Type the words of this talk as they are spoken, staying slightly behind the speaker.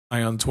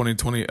Ion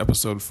 2020,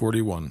 episode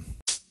 41.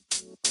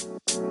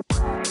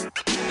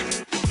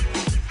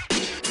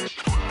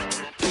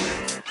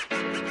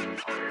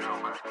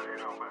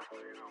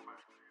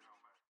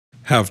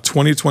 Have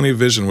 2020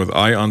 vision with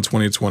Ion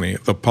 2020,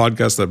 the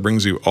podcast that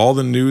brings you all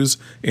the news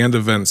and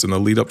events in the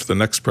lead up to the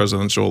next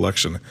presidential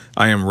election.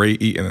 I am Ray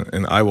Eaton,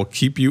 and I will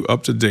keep you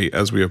up to date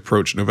as we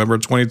approach November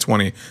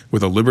 2020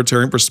 with a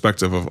libertarian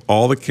perspective of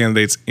all the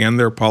candidates and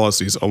their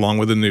policies, along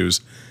with the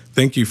news.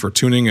 Thank you for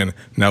tuning in.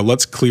 Now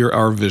let's clear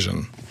our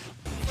vision.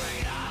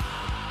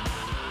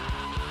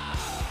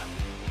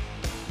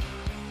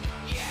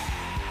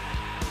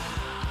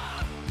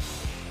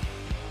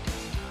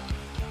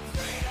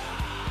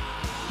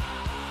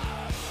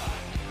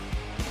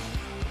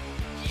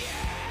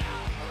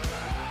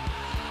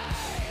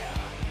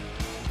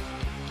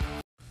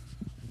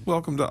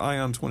 Welcome to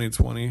Ion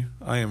 2020.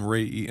 I am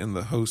Ray Eaton,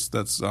 the host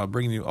that's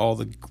bringing you all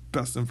the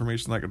best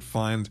information I could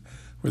find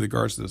with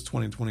regards to this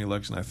 2020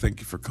 election. I thank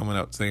you for coming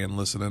out today and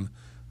listening,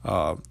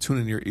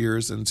 tuning your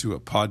ears into a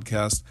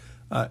podcast.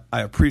 I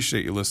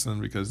appreciate you listening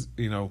because,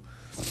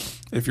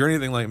 if you're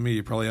anything like me,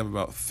 you probably have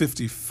about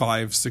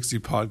 55, 60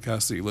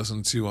 podcasts that you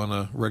listen to on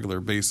a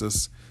regular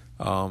basis.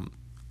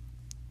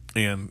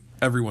 And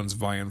everyone's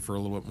vying for a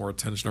little bit more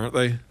attention, aren't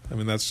they? I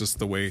mean, that's just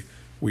the way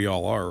we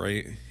all are,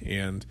 right?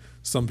 And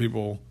some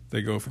people,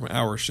 they go from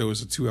hour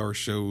shows to 2-hour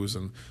shows,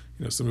 and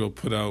some people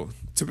put out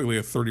typically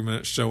a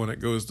 30-minute show and it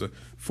goes to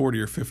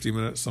 40 or 50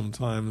 minutes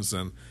sometimes,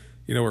 and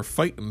we're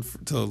fighting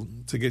to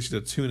get you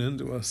to tune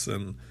into us,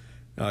 and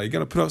you got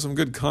to put out some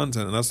good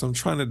content, and that's what I'm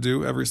trying to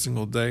do every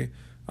single day,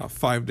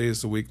 5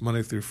 days a week,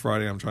 Monday through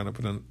Friday. I'm trying to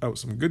put out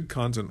some good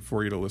content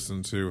for you to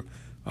listen to,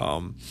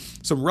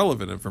 some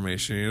relevant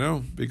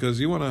information, because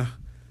you want to.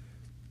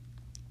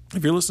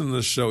 If you're listening to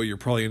this show, you're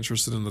probably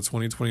interested in the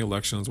 2020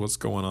 elections, what's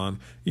going on.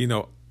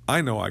 I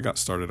know I got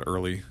started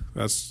early.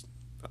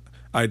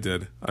 I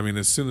did. I mean,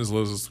 as soon as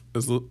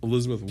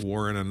Elizabeth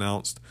Warren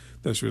announced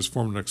that she was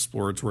forming an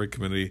exploratory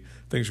committee,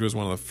 I think she was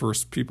one of the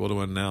first people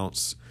to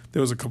announce.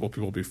 There was a couple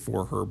people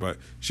before her, but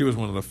she was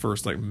one of the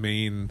first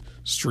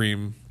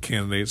mainstream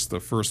candidates, the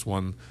first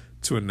one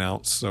to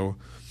announce. So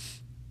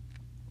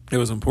it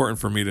was important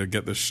for me to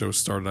get this show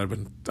started.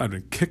 I've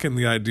been kicking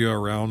the idea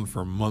around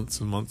for months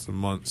and months and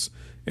months.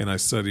 And I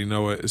said,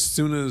 as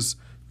soon as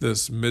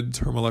this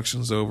midterm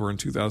election's over in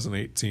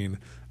 2018,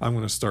 I'm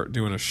going to start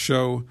doing a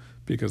show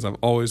because I've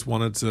always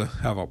wanted to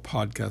have a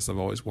podcast. I've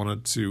always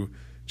wanted to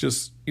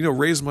just,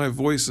 raise my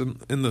voice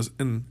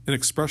in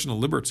expression of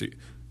liberty,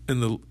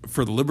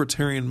 for the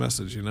libertarian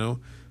message.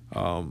 I've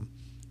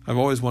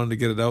always wanted to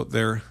get it out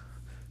there.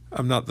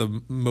 I'm not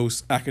the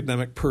most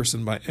academic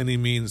person by any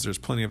means. There's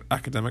plenty of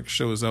academic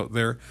shows out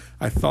there.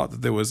 I thought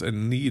that there was a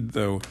need,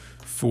 though,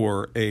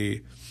 for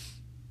a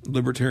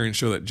libertarian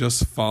show that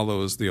just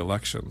follows the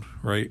election,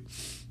 right?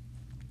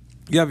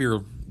 You have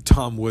your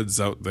Tom Woods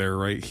out there,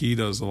 right? He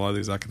does a lot of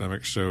these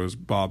academic shows.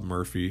 Bob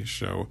Murphy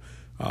show,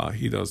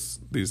 he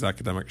does these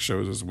academic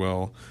shows as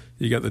well.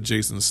 You got the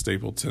Jason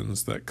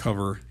Stapletons that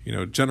cover,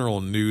 general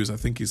news. I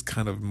think he's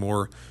kind of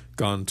more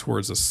gone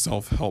towards a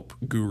self-help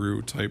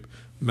guru type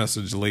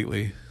message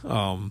lately.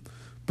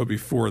 But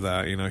before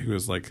that, he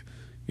was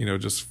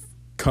just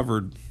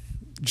covered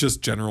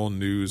just general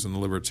news and the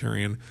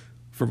libertarian.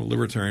 From a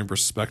libertarian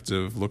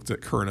perspective, looked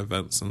at current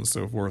events and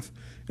so forth.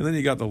 And then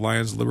you got the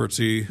Lions of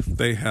Liberty.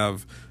 They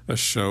have a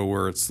show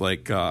where it's what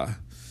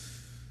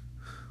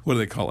do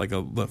they call it?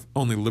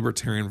 Only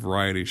libertarian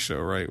variety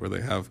show, right? Where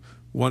they have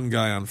one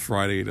guy on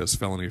Friday does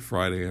Felony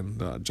Friday, and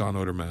John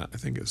Odermatt, I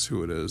think is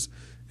who it is.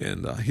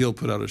 And he'll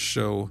put out a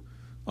show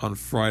on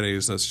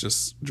Fridays that's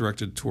just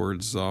directed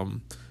towards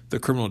the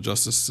criminal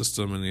justice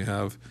system. And you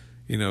have,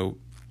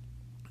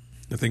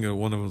 I think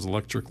one of them is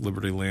Electric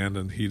Liberty Land,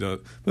 and he does.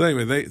 But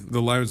anyway,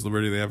 the Lions of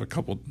Liberty, they have a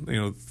couple,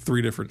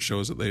 3 different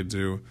shows that they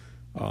do.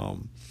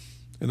 And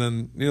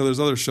then, there's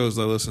other shows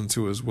that I listen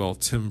to as well.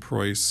 Tim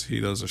Price, he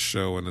does a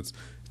show, and it's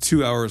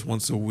 2 hours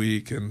once a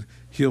week, and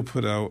he'll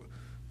put out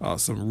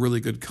some really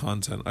good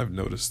content. I've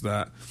noticed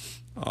that.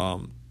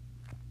 And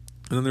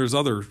then there's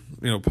other,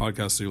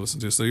 podcasts that you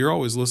listen to. So you're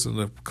always listening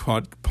to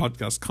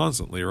podcasts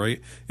constantly, right?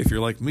 If you're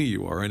like me,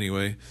 you are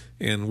anyway.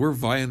 And we're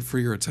vying for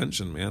your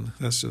attention, man.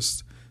 That's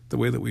just the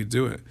way that we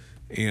do it.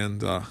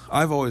 And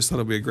I've always thought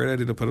it'd be a great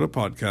idea to put out a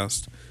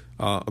podcast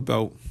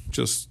about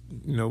just,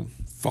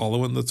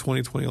 following the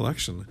 2020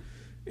 election,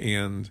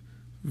 and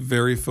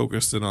very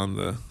focused in on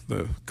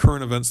the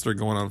current events that are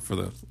going on for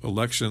the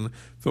election,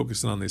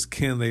 focusing on these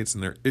candidates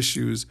and their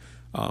issues.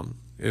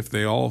 If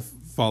they all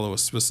follow a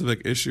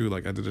specific issue,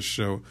 like I did a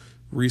show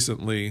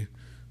recently,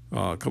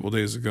 a couple of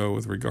days ago,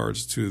 with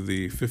regards to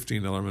the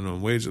 $15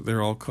 minimum wage that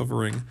they're all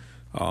covering.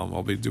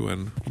 I'll be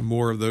doing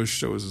more of those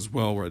shows as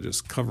well, where I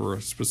just cover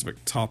a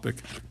specific topic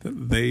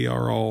that they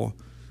are all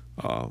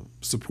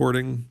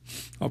supporting.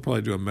 I'll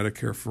probably do a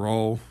Medicare for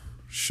All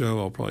show.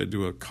 I'll probably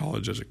do a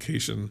college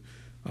education,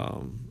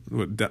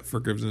 debt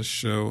forgiveness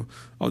show.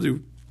 I'll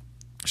do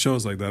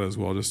shows like that as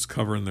well, just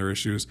covering their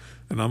issues.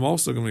 And I'm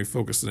also going to be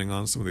focusing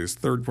on some of these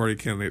third-party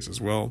candidates as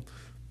well.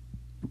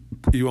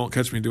 You won't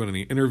catch me doing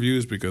any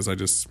interviews because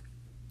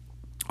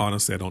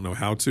honestly, I don't know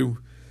how to.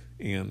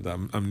 And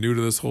I'm new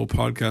to this whole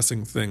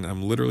podcasting thing.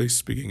 I'm literally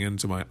speaking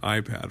into my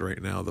iPad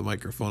right now, the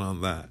microphone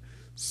on that.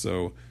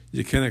 So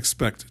you can't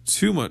expect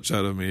too much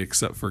out of me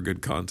except for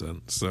good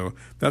content. So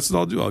that's what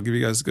I'll do. I'll give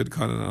you guys good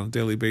content on a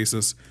daily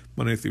basis,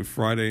 Monday through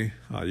Friday.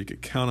 You can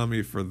count on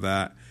me for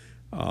that.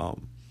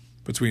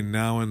 Between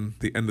now and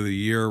the end of the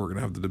year, we're going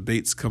to have the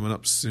debates coming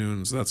up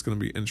soon. So that's going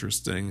to be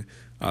interesting.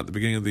 At the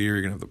beginning of the year,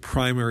 you're going to have the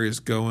primaries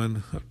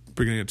going.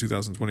 Beginning of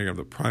 2020, you're going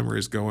to have the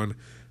primaries going.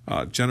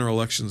 General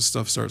election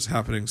stuff starts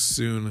happening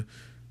soon.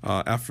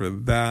 After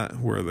that,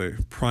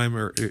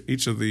 where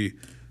each of the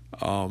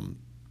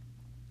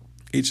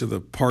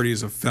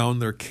parties have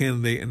found their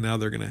candidate, and now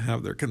they're going to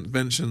have their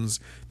conventions.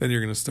 Then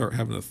you're going to start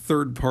having a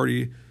third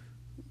party.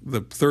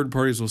 The third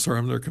parties will start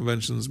having their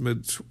conventions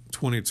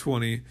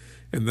mid-2020,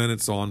 and then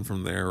it's on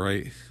from there,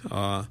 right?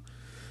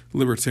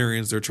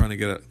 Libertarians, they're just going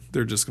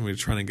to be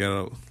trying to get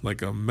out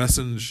like a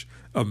message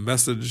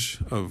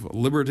of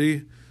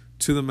liberty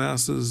to the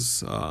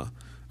masses.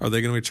 Are they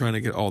going to be trying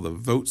to get all the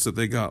votes that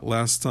they got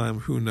last time?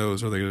 Who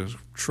knows? Are they going to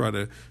try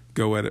to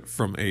go at it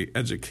from a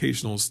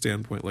educational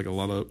standpoint like a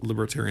lot of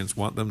libertarians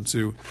want them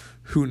to?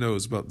 Who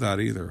knows about that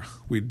either?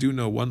 We do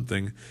know one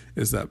thing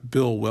is that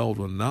Bill Weld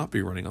will not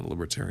be running on the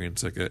libertarian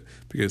ticket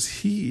because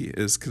he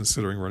is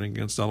considering running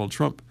against Donald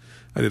Trump.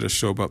 I did a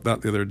show about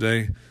that the other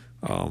day.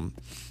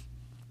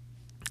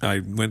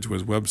 I went to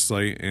his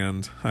website,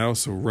 and I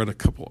also read a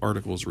couple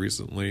articles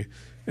recently,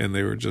 and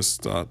they were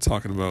just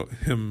talking about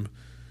him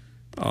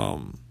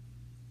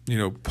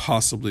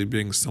possibly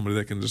being somebody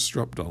that can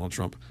disrupt Donald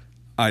Trump.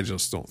 I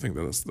just don't think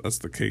that's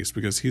the case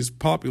because he's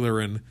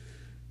popular in,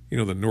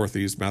 the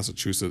Northeast,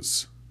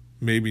 Massachusetts,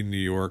 maybe New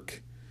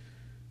York,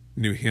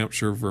 New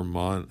Hampshire,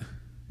 Vermont.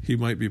 He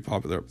might be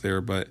popular up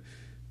there, but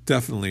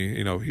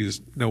definitely,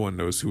 no one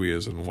knows who he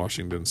is in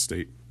Washington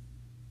State.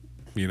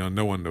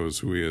 No one knows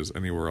who he is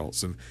anywhere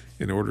else. And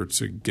in order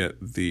to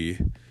get the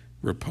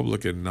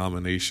Republican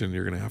nomination,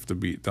 you're going to have to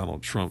beat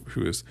Donald Trump,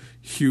 who is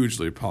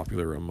hugely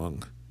popular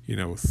among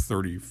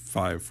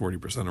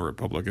 35-40% of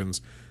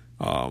Republicans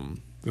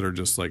that are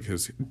just like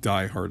his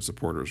diehard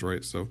supporters,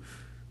 right? So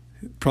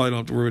probably don't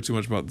have to worry too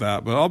much about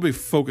that, but I'll be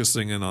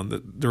focusing in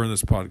on during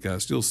this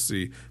podcast. You'll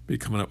see me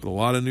coming up with a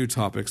lot of new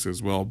topics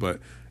as well, but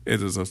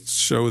it is a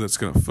show that's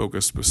going to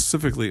focus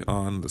specifically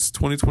on this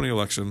 2020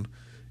 election,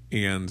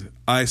 and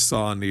I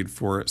saw a need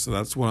for it, so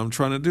that's what I'm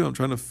trying to do. I'm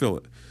trying to fill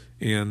it,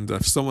 and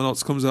if someone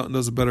else comes out and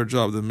does a better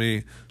job than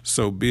me,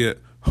 so be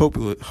it.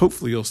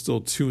 Hopefully you'll still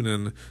tune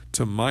in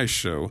to my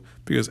show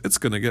because it's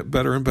going to get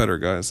better and better,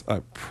 guys. I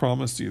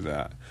promise you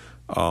that.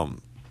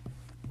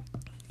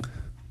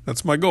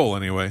 That's my goal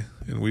anyway,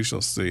 and we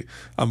shall see.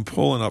 I'm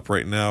pulling up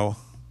right now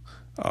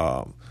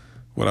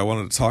what I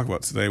wanted to talk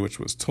about today, which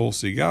was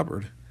Tulsi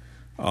Gabbard.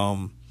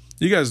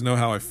 You guys know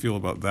how I feel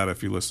about that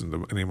if you listen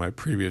to any of my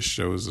previous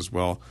shows as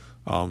well.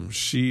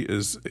 She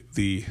is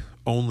the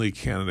only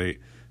candidate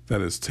that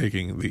is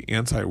taking the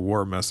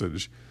anti-war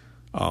message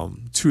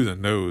to the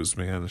nose,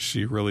 man.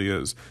 She really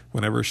is.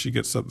 Whenever she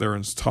gets up there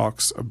and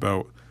talks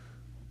about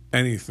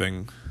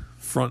anything,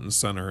 front and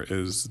center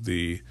is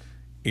the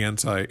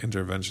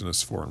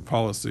anti-interventionist foreign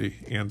policy,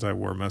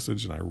 anti-war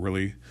message, and I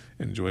really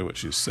enjoy what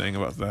she's saying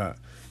about that.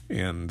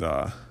 And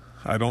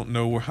I don't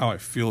know how I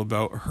feel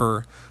about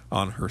her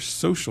on her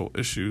social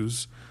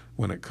issues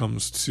when it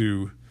comes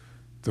to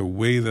the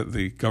way that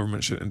the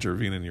government should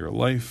intervene in your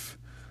life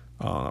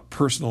on a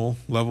personal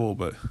level,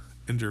 but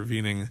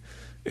intervening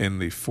in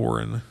the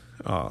foreign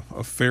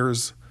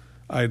affairs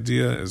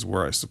idea is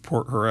where I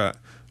support her at.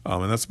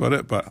 And that's about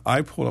it. But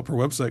I pulled up her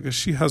website because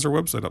she has her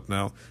website up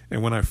now.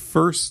 And when I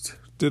first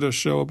did a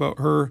show about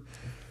her,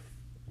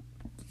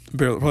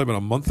 probably about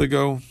a month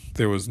ago,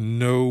 there was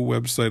no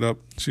website up.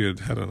 She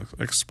had an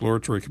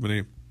exploratory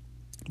committee.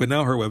 But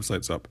now her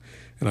website's up.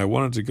 And I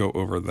wanted to go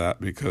over that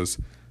because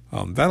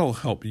that'll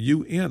help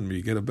you and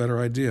me get a better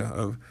idea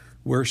of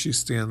where she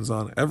stands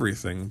on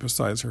everything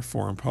besides her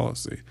foreign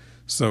policy.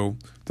 So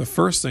the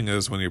first thing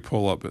is when you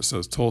pull up, it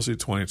says Tulsi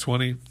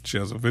 2020. She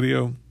has a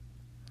video,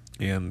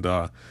 and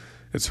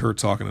it's her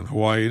talking in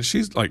Hawaii. And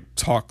she's like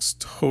talks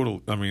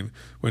total. I mean,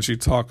 when she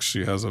talks,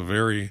 she has a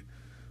very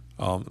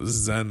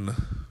Zen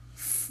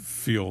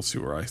feel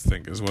to her, I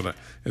think, is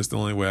the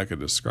only way I could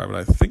describe it.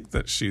 I think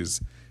that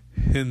she's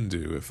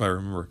Hindu, if I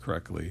remember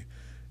correctly.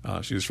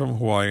 She's from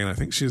Hawaii, and I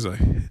think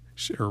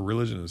her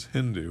religion is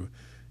Hindu,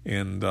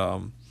 and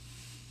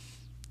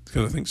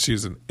because I think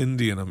she's an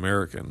Indian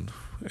American.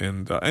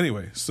 And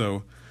anyway,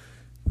 so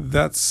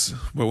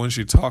but when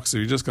she talks,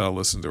 you just gotta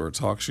listen to her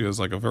talk. She has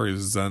like a very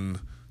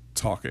Zen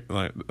talking,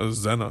 like a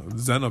Zen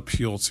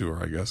appeal to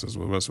her, I guess is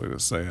the best way to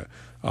say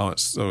it.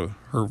 So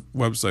her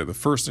website, the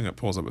first thing it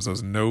pulls up, it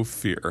says no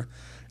fear.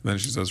 And then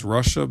she says,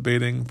 Russia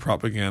baiting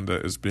propaganda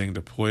is being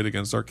deployed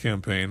against our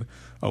campaign,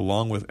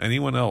 along with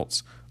anyone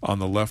else on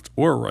the left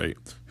or right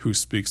who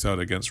speaks out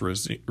against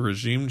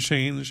regime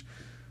change,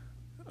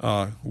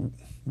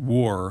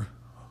 war,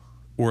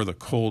 or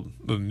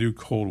the new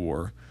Cold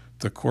War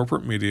The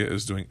corporate media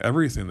is doing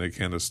everything they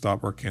can to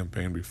stop our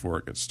campaign before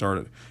it gets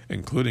started,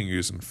 including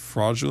using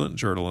fraudulent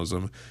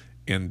journalism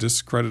and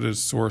discredited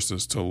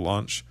sources to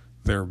launch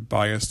their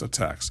biased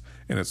attacks.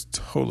 And it's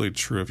totally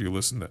true. If you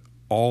listen to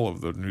all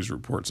of the news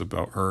reports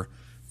about her,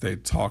 they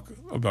talk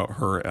about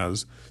her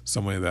as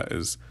somebody that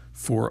is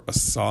for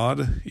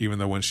Assad, even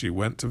though when she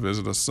went to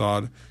visit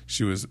Assad,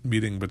 it was a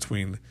meeting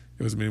between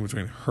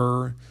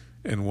her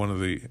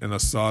and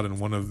Assad and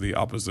one of the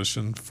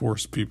opposition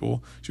force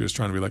people. She was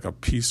trying to be like a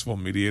peaceful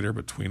mediator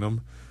between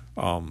them.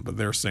 But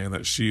they're saying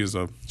that she is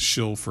a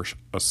shill for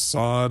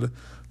Assad.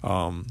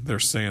 They're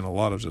saying a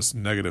lot of just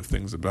negative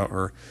things about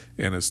her,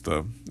 and it's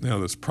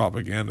this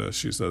propaganda.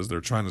 She says they're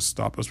trying to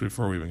stop us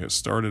before we even get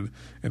started,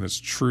 and it's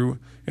true.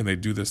 And they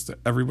do this to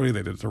everybody.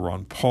 They did it to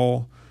Ron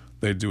Paul.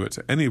 They do it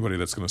to anybody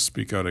that's going to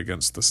speak out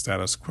against the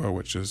status quo,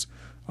 which is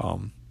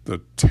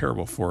the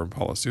terrible foreign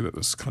policy that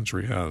this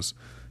country has.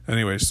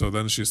 Anyway, so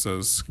then she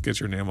says, get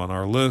your name on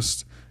our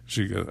list.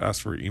 She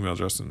asks for your email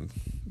address and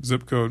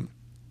zip code.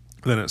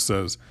 Then it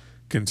says,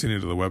 continue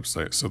to the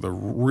website. So the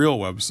real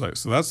website.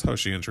 So that's how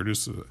she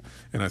introduces it.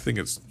 And I think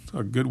it's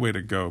a good way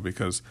to go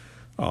because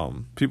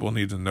people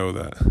need to know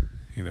that,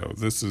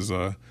 this is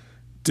a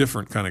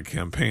different kind of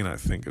campaign, I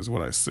think, is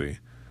what I see.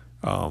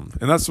 And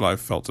that's what I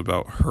felt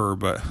about her.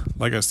 But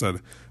like I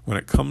said, when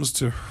it comes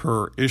to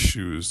her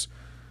issues,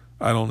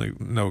 I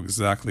don't know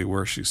exactly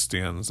where she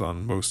stands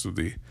on most of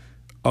the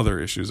other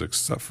issues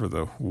except for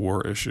the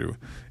war issue.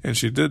 And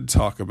she did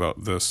talk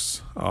about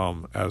this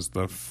as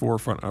the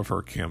forefront of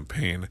her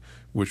campaign,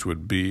 which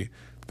would be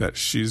that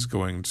she's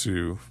going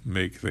to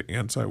make the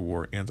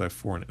anti-war,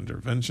 anti-foreign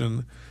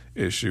intervention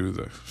issue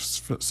the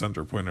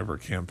center point of her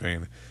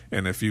campaign.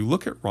 And if you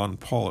look at Ron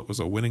Paul, it was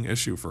a winning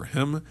issue for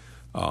him.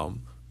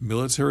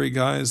 Military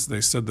guys, they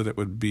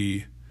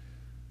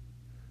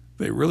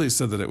really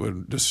said that it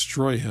would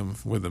destroy him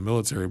with the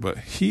military, but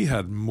he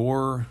had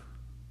more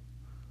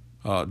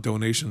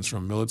donations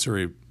from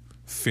military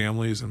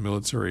families and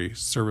military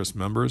service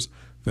members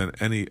than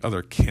any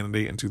other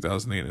candidate in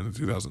 2008 and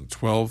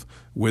 2012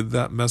 with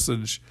that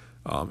message.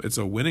 It's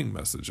a winning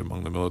message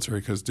among the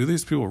military because do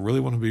these people really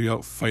want to be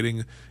out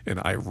fighting in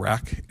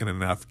Iraq and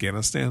in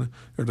Afghanistan,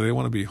 or do they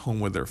want to be home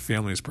with their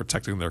families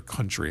protecting their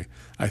country?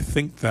 I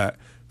think that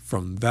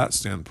from that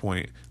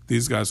standpoint,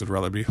 these guys would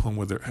rather be at home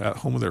with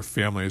their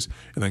families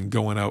and then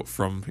going out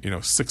from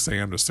 6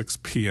 a.m. to 6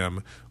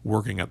 p.m.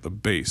 working at the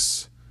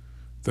base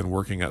than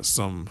working at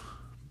some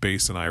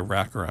base in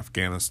Iraq or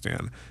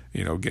Afghanistan,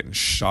 getting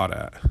shot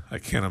at. I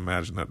can't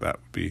imagine that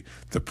would be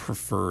the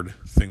preferred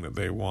thing that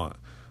they want.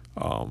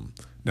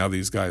 Now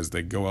these guys,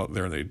 they go out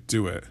there and they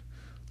do it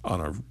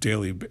on a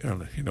daily,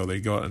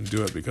 they go out and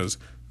do it because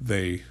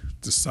they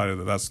decided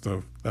that that's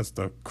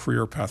the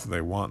career path that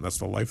they want, that's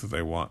the life that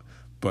they want.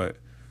 But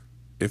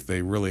if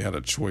they really had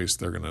a choice,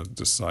 they're going to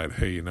decide,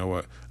 hey, you know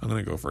what, I'm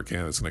going to go for a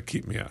candidate that's going to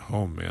keep me at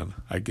home, man.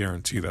 I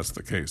guarantee that's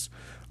the case.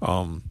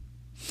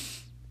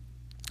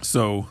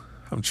 So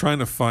I'm trying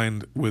to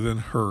find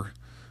within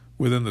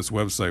this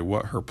website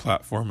what her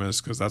platform is,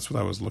 because that's what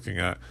I was looking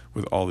at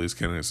with all these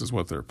candidates is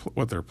what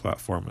their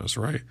platform is,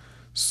 right?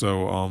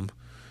 So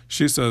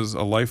she says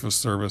a life of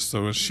service.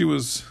 So she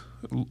was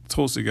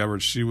Tulsi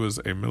Gabbard. She was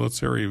a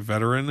military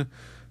veteran.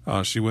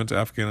 She went to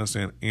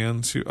Afghanistan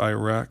and to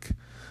Iraq,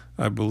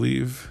 I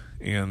believe,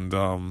 and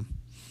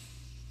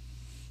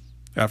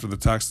after the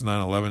attacks to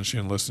 9/11, she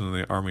enlisted in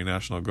the Army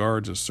National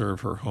Guard to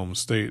serve her home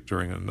state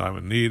during a time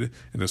of need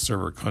and to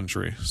serve her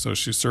country. So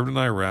she served in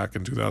Iraq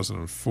in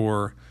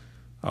 2004.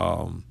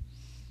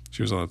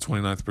 She was on the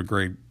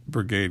 29th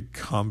Brigade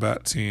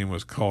combat team,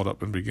 was called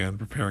up and began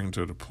preparing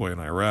to deploy in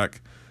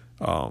Iraq.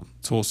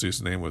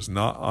 Tulsi's name was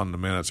not on the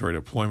mandatory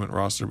deployment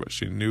roster, but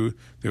she knew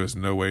there was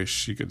no way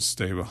she could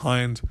stay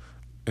behind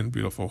in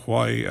beautiful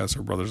Hawaii as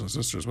her brothers and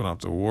sisters went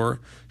out to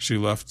war. She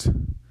left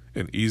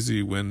an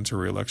easy win to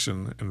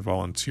re-election and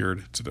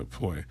volunteered to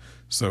deploy.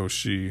 So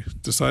she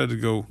decided to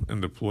go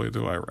and deploy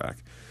to Iraq.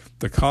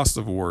 The cost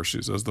of war,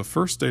 she says. The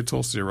first day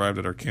Tulsi arrived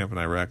at our camp in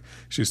Iraq,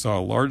 she saw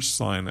a large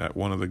sign at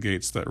one of the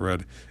gates that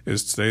read,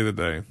 "Is today the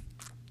day?"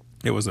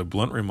 It was a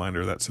blunt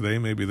reminder that today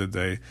may be the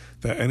day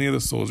that any of the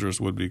soldiers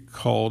would be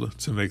called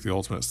to make the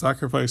ultimate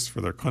sacrifice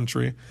for their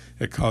country.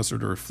 It caused her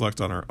to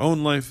reflect on her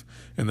own life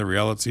and the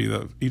reality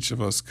that each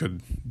of us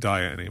could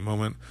die at any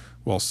moment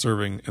while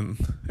serving in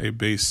a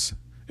base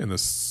in the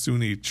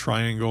Sunni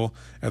Triangle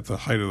at the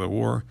height of the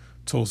war.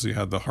 Tulsi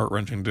had the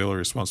heart-wrenching daily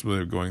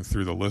responsibility of going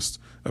through the list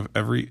of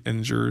every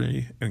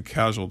injury and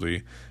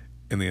casualty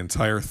in the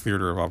entire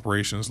theater of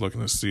operations,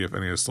 looking to see if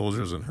any of the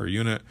soldiers in her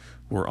unit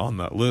were on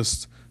that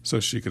list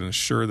so she could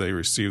ensure they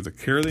received the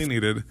care they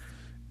needed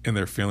and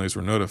their families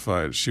were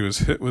notified. She was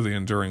hit with the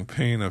enduring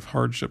pain of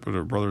hardship of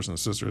her brothers and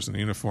sisters in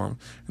uniform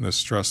and the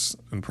stress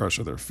and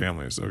pressure of their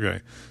families.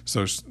 Okay,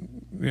 so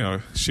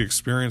she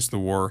experienced the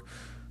war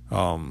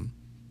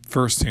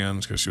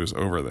firsthand because she was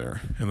over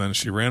there. And then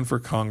she ran for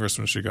Congress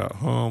when she got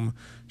home.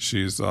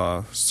 She's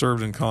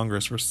served in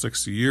Congress for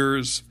 6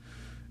 years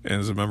and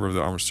is a member of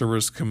the Armed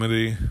Services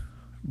Committee.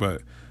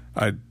 But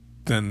I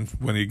then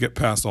when you get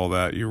past all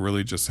that, you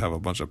really just have a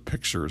bunch of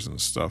pictures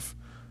and stuff.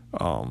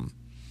 And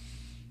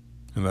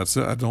that's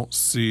it. I don't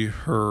see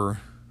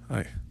her.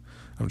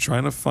 I'm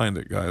trying to find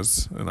it,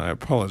 guys, and I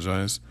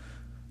apologize,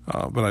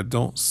 but I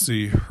don't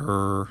see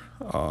her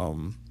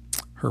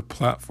her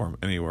platform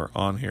anywhere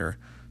on here.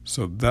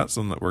 So that's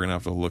something that we're gonna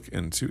have to look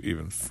into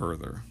even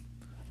further,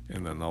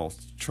 and then I'll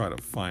try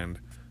to find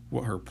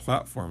what her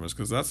platform is,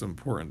 because that's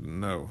important to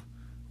know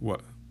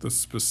what the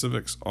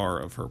specifics are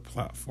of her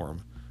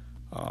platform.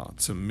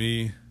 To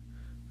me,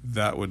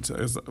 that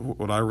is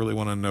what I really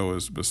want to know,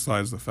 is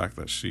besides the fact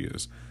that she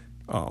is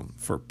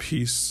for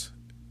peace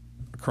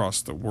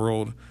across the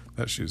world,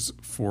 that she's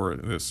for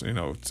this,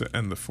 to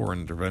end the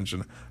foreign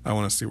intervention. I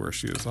want to see where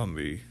she is on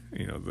the,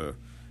 the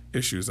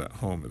issues at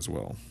home as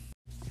well.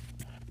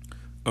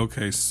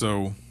 Okay,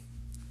 so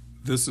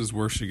this is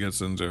where she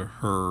gets into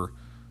her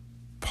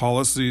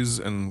policies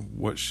and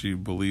what she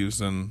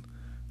believes in,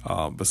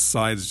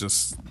 besides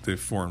just the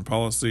foreign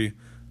policy.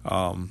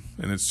 And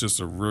it's just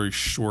a really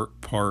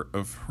short part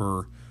of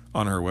her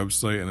on her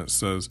website, and it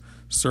says,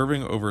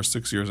 serving over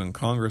 6 years in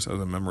Congress as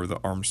a member of the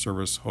Armed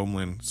Service,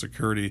 Homeland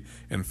Security,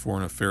 and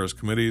Foreign Affairs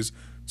Committees,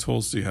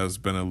 Tulsi has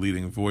been a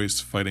leading voice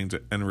fighting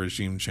to end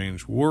regime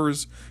change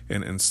wars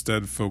and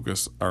instead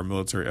focus our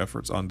military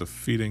efforts on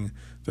defeating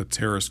the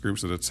terrorist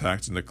groups that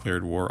attacked and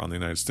declared war on the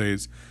United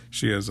States.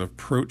 She has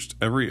approached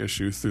every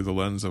issue through the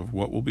lens of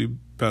what will be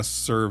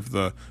best serve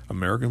the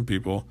American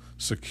people,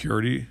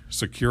 secure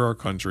our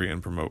country,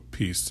 and promote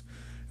peace.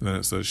 And then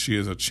it says she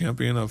is a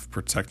champion of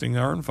protecting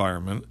our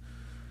environment,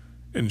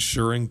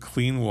 ensuring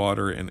clean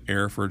water and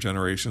air for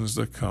generations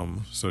to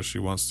come. So she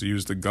wants to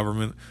use the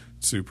government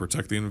to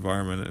protect the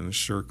environment and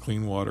ensure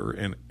clean water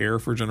and air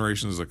for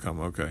generations to come.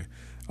 Okay,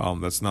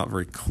 that's not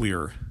very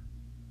clear.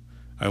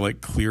 I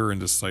like clear and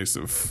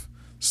decisive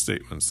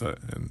statements,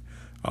 and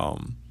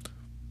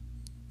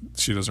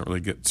she doesn't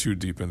really get too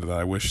deep into that.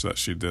 I wish that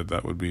she did.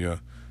 That would give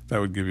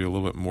you a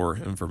little bit more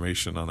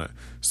information on it.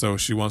 So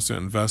she wants to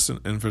invest in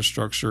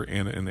infrastructure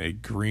and in a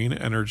green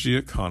energy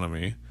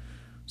economy.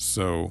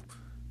 So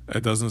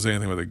it doesn't say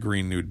anything about the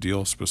Green New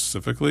Deal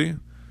specifically.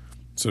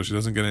 So she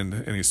doesn't get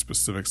into any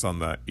specifics on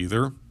that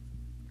either.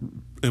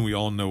 And we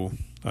all know,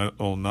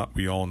 not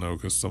we all know,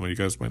 because some of you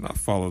guys might not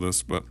follow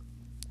this, but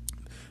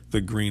the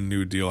Green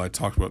New Deal, I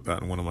talked about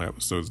that in one of my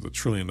episodes, the $1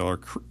 trillion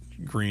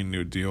Green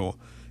New Deal.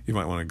 You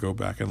might want to go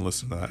back and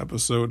listen to that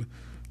episode.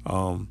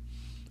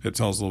 It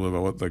tells a little bit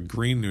about what the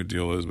Green New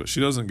Deal is, but she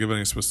doesn't give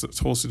any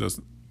specifics.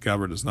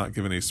 Gabbard does not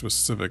give any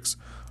specifics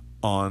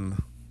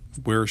on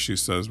where she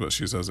says, but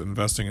she says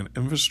investing in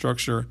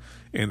infrastructure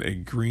and a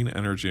green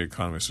energy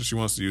economy. So she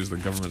wants to use the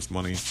government's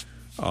money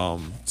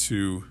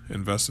to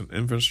invest in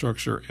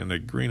infrastructure and a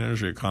green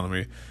energy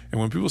economy.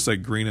 And when people say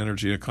green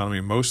energy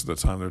economy, most of the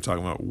time they're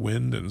talking about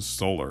wind and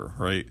solar,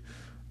 right?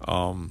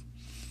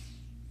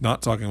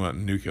 Not talking about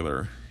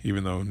nuclear,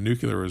 even though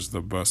nuclear is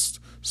the best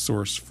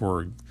source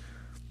for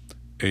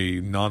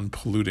a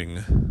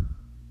non-polluting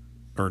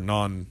or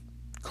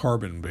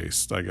non-carbon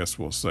based, I guess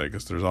we'll say,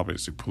 because there's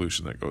obviously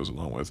pollution that goes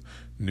along with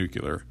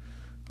nuclear.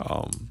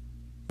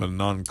 But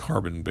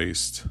non-carbon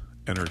based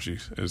energy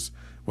is,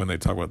 when they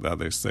talk about that,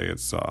 they say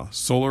it's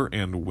solar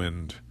and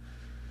wind.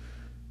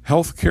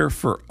 Healthcare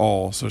for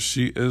all. So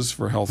she is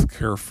for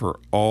healthcare for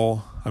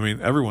all. I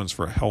mean, everyone's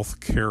for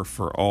healthcare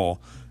for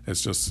all.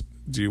 It's just,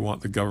 do you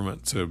want the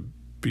government to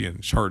be in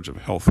charge of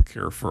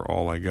healthcare for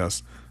all, I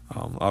guess?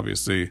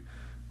 Obviously,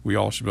 we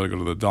all should be able to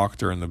go to the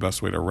doctor, and the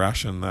best way to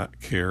ration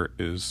that care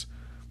is,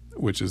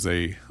 which is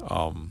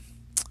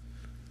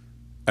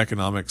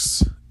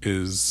economics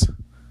is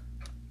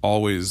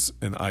always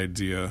an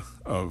idea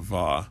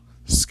of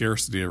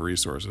scarcity of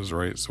resources,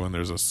 right? So when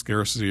there's a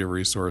scarcity of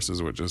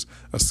resources, which is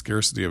a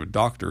scarcity of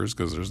doctors,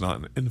 because there's not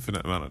an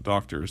infinite amount of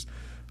doctors,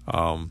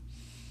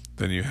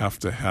 then you have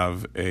to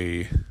have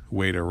a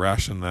way to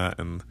ration that,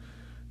 and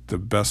the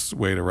best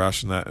way to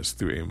ration that is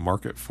through a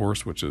market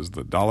force, which is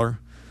the dollar.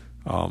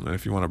 And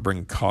if you want to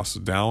bring costs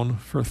down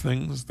for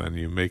things, then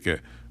you make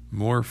it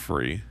more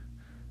free.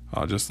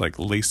 Just like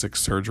LASIK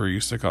surgery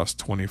used to cost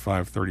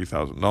 $25,000,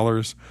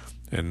 $30,000,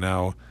 and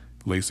now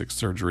LASIK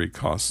surgery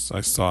costs,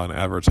 I saw an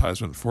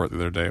advertisement for it the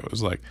other day, it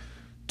was like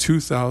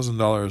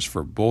 $2,000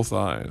 for both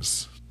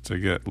eyes to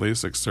get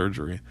LASIK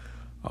surgery.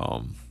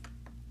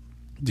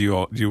 Do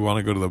you want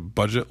to go to the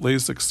budget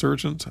LASIK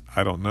surgeon?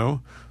 I don't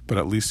know, but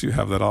at least you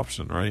have that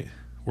option, right?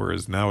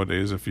 Whereas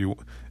nowadays,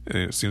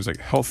 it seems like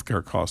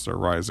healthcare costs are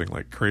rising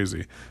like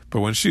crazy. But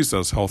when she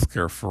says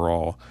healthcare for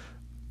all,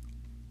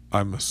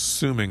 I'm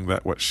assuming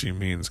that what she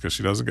means, because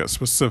she doesn't get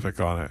specific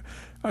on it,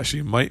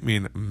 she might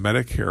mean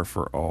Medicare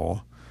for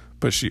all,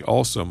 but she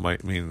also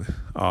might mean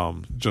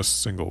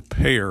just single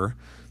payer,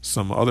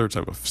 some other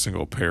type of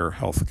single payer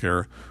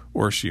healthcare,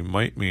 or she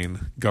might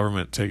mean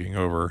government taking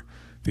over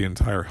the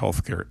entire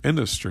healthcare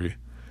industry.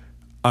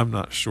 I'm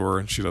not sure,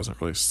 and she doesn't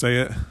really say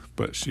it,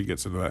 but she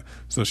gets into that.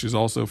 So she's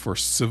also for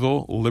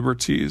civil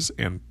liberties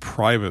and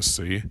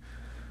privacy.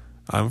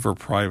 I'm for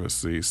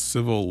privacy,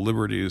 civil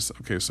liberties.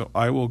 Okay, so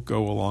I will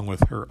go along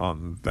with her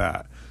on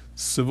that.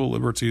 civil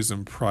liberties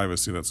and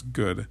privacy. That's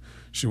good.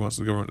 She wants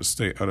the government to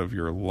stay out of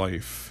your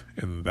life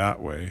in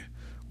that way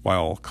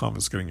while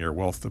confiscating your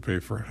wealth to pay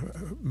for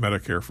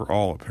Medicare for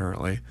all,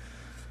 apparently.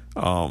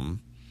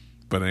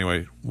 But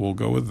anyway, we'll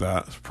go with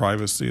that.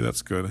 Privacy,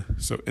 that's good.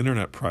 So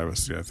internet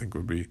privacy, I think,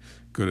 would be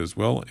good as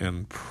well.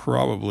 And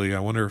probably, I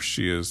wonder if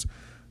she is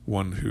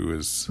one who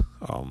is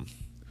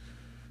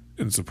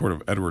in support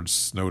of Edward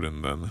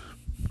Snowden then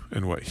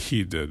and what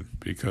he did,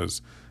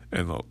 because,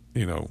 and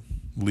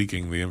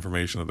leaking the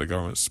information that the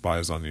government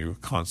spies on you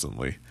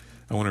constantly.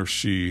 I wonder if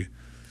she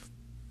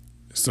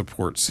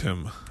supports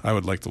him. I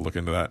would like to look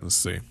into that and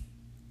see.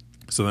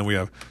 So then we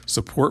have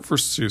support for,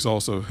 she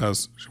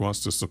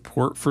wants to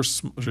support for,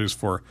 she's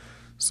for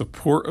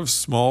support of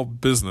small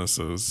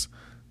businesses.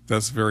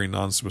 That's very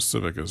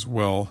non-specific as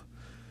well.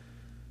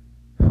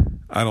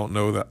 I don't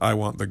know that I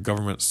want the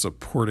government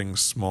supporting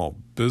small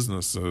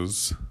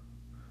businesses,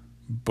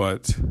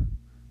 but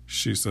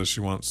she says she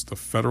wants the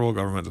federal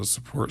government to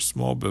support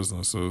small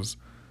businesses.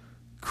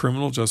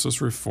 Criminal justice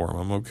reform,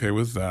 I'm okay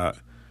with that.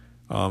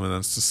 And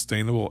then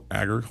sustainable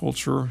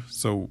agriculture.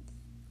 So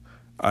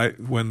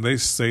when they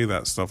say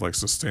that stuff like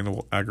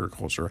sustainable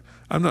agriculture,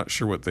 I'm not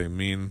sure what they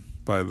mean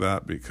by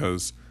that,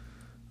 because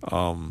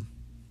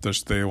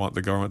they want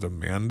the government to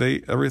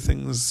mandate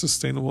everything's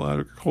sustainable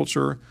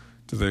agriculture.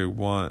 Do they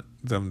want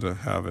them to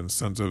have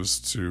incentives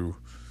to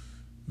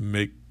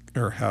make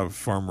or have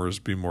farmers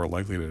be more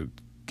likely to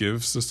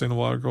give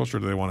sustainable agriculture?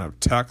 Do they want to have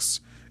tax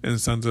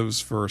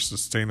incentives for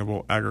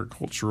sustainable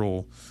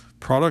agricultural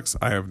products?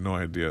 I have no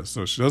idea.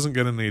 So she doesn't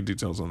get any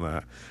details on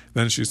that.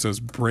 Then she says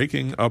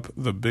breaking up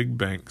the big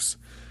banks,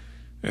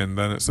 and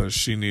then it says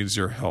she needs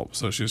your help.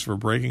 So she's for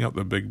breaking up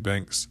the big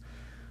banks.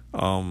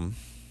 I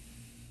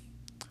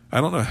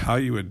don't know how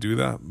you would do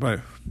that, but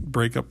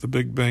break up the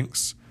big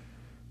banks.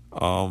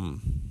 I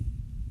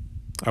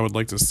would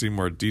like to see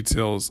more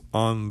details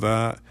on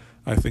that.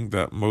 I think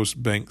that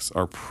most banks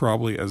are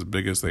probably as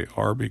big as they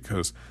are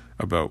because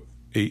about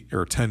 8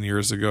 or 10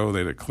 years ago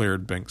they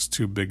declared banks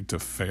too big to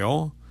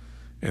fail,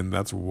 and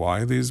that's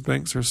why these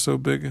banks are so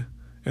big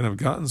and have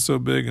gotten so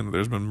big. And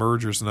there's been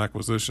mergers and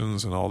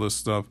acquisitions and all this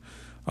stuff,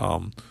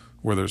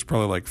 where there's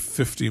probably like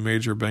 50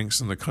 major banks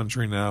in the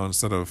country now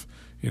instead of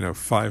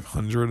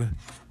 500.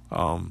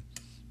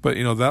 But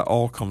that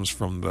all comes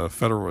from the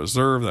Federal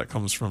Reserve. That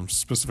comes from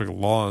specific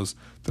laws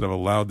that have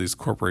allowed these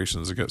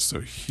corporations to get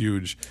so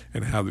huge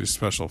and have these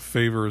special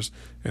favors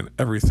and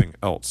everything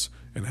else,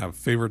 and have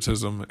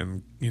favoritism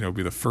and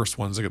be the first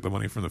ones to get the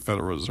money from the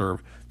Federal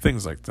Reserve,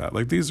 things like that.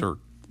 Like, these are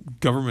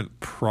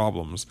government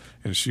problems,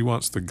 and she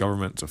wants the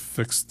government to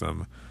fix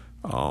them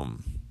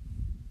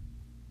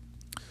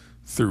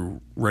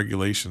through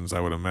regulations,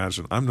 I would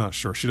imagine. I'm not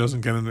sure. She doesn't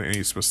get into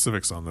any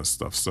specifics on this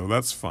stuff, so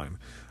that's fine.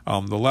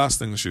 The last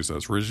thing she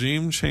says,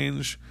 regime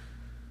change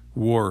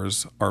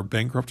wars are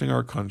bankrupting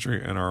our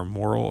country and our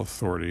moral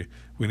authority.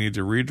 We need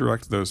to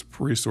redirect those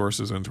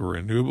resources into a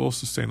renewable,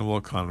 sustainable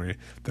economy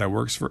that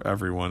works for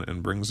everyone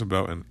and brings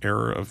about an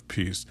era of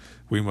peace.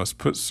 We must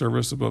put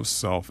service above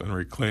self and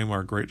reclaim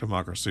our great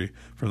democracy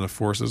from the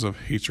forces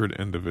of hatred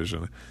and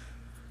division.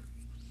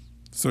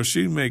 So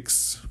she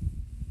makes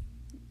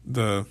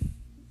the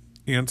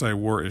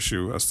anti-war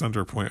issue a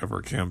center point of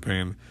her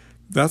campaign.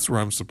 That's where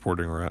I'm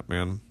supporting her at,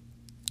 man.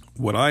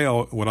 What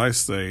I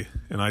say,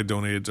 and I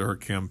donated to her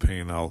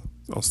campaign, I'll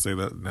say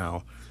that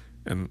now,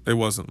 and it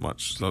wasn't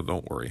much, so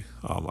don't worry.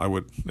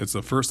 It's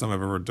the first time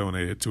I've ever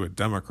donated to a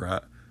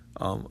Democrat.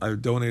 I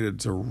donated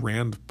to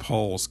Rand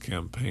Paul's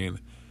campaign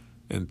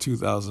in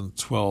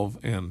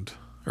 2012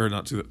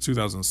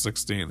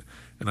 2016,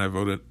 and I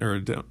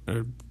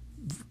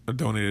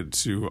donated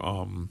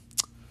to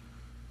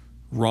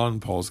Ron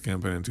Paul's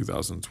campaign in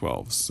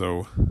 2012.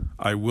 So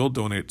I will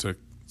donate to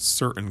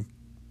certain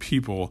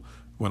people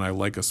when I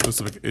like a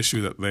specific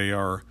issue that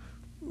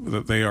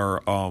they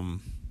are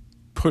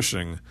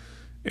pushing.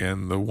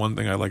 And the one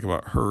thing I like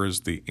about her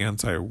is the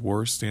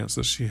anti-war stance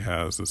that she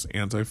has, this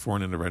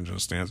anti-foreign intervention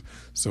stance.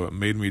 So it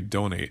made me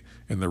donate.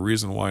 And the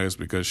reason why is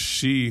because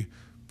she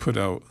put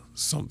out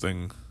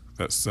something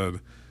that said,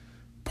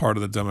 part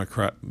of the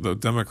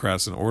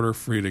Democrats, in order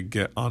for you to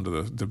get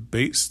onto the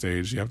debate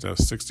stage, you have to have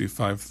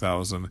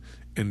 65,000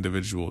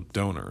 individual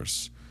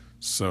donors.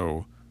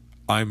 So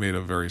I made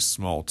a very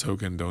small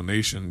token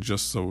donation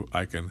just so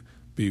I can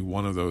be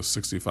one of those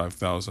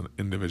 65,000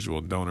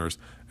 individual donors.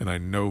 And I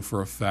know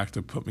for a fact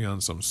to put me on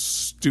some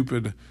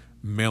stupid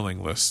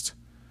mailing list.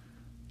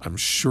 I'm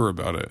sure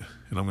about it.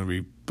 And I'm going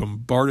to be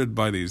bombarded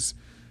by these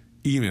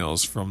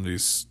emails from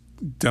these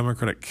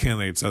Democratic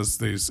candidates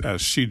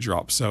as she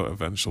drops out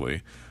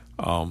eventually.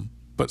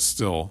 But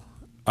still,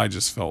 I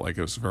just felt like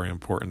it was very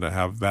important to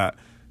have that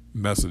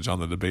message on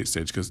the debate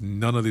stage, because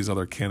none of these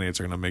other candidates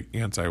are going to make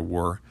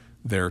anti-war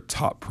their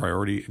top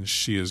priority, and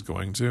she is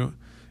going to.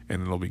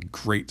 And it'll be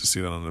great to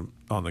see that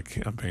on the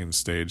campaign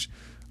stage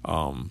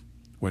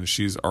when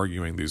she's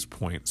arguing these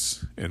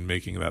points and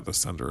making that the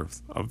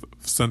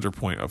center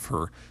point of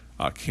her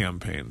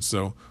campaign.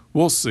 So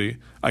we'll see.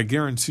 I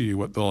guarantee you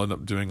what they'll end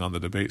up doing on the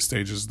debate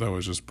stages, though,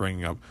 is just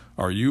bringing up,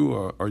 do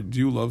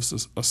you love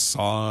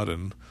Assad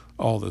and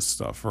all this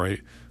stuff,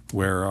 right?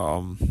 Where,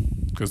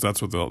 because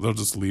that's what they'll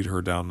just lead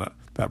her down that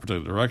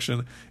particular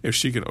direction. If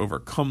she can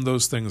overcome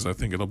those things, I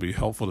think it'll be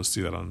helpful to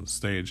see that on the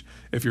stage.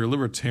 If you're a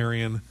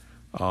libertarian,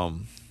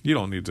 you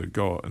don't need to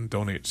go and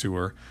donate to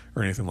her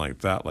or anything like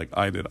that like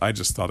I did. I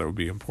just thought it would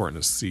be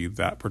important to see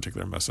that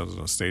particular message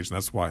on the stage, and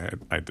that's why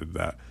I did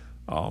that.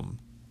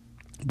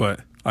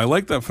 But I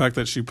like the fact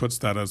that she puts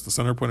that as the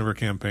center point of her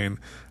campaign.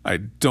 I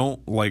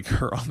don't like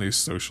her on these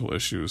social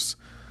issues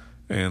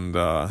and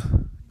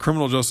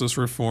criminal justice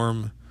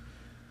reform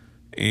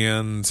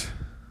and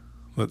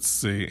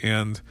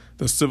and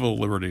the civil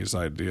liberties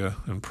idea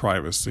and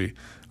privacy.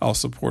 I'll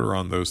support her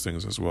on those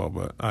things as well,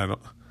 but I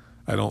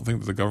don't think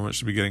that the government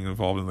should be getting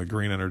involved in the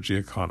green energy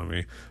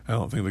economy. I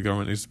don't think the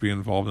government needs to be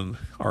involved in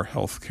our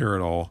health care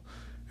at all,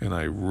 and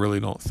I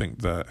really don't think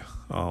that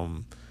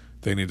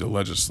they need to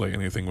legislate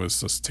anything with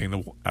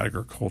sustainable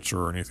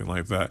agriculture or anything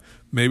like that.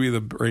 Maybe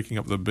the breaking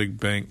up the big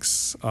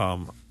banks,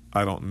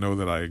 I don't know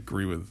that I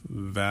agree with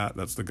that.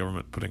 That's the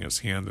government putting its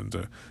hand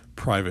into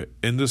private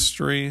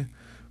industry.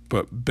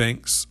 But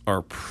banks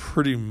are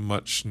pretty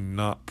much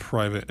not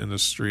private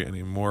industry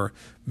anymore.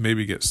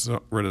 Maybe get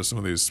rid of some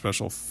of these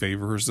special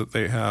favors that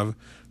they have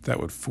that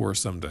would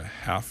force them to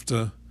have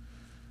to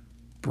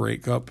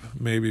break up,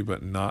 maybe,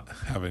 but not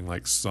having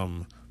like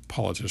some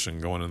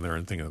politician going in there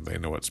and thinking that they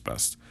know what's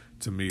best.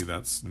 To me,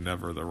 that's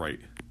never the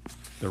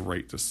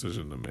right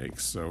decision to make.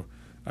 So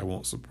I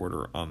won't support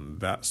her on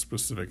that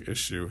specific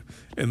issue.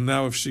 And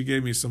now if she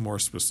gave me some more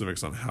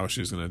specifics on how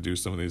she's going to do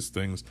some of these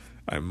things,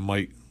 I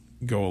might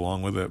go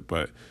along with it.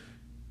 But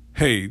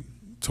hey,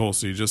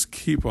 Tulsi, just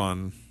keep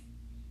on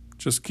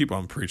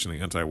preaching the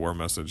anti-war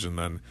message, and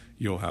then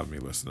you'll have me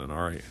listening,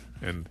 all right?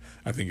 And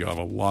I think you'll have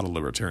a lot of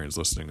libertarians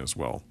listening as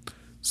well.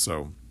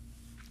 So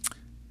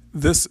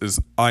this is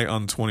Eye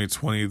on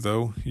 2020,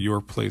 though, your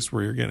place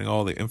where you're getting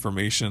all the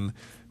information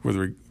with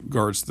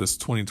regards to this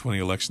 2020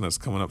 election that's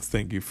coming up.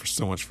 Thank you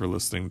so much for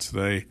listening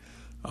today.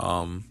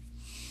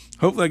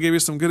 Hopefully I gave you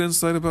some good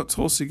insight about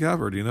Tulsi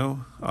Gabbard.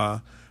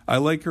 I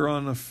like her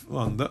on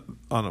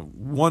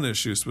one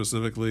issue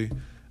specifically.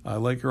 I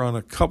like her on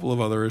a couple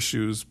of other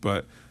issues,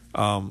 but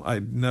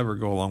I never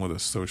go along with the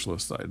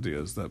socialist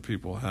ideas that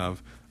people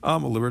have.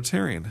 I'm a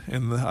libertarian,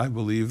 and I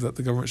believe that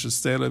the government should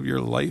stay out of your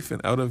life and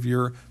out of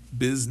your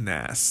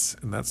business,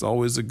 and that's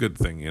always a good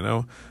thing,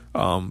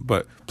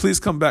 But please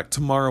come back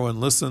tomorrow and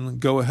listen.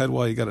 Go ahead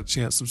while you got a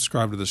chance.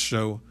 Subscribe to the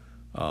show.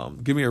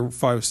 Give me a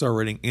 5-star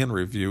rating and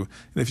review.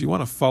 And if you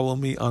want to follow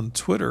me on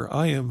Twitter,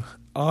 I am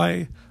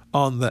Eye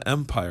on the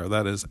Empire.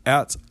 That is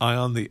at Eye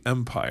on the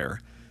Empire.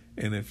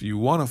 And if you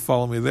want to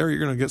follow me there, you're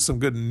going to get some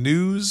good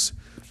news,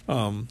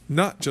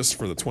 not just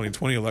for the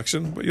 2020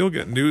 election, but you'll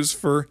get news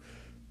for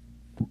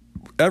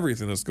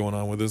everything that's going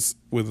on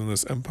within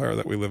this empire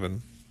that we live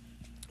in.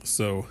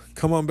 So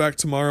come on back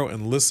tomorrow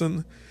and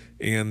listen,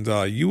 and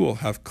you will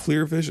have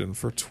clear vision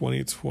for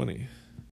 2020.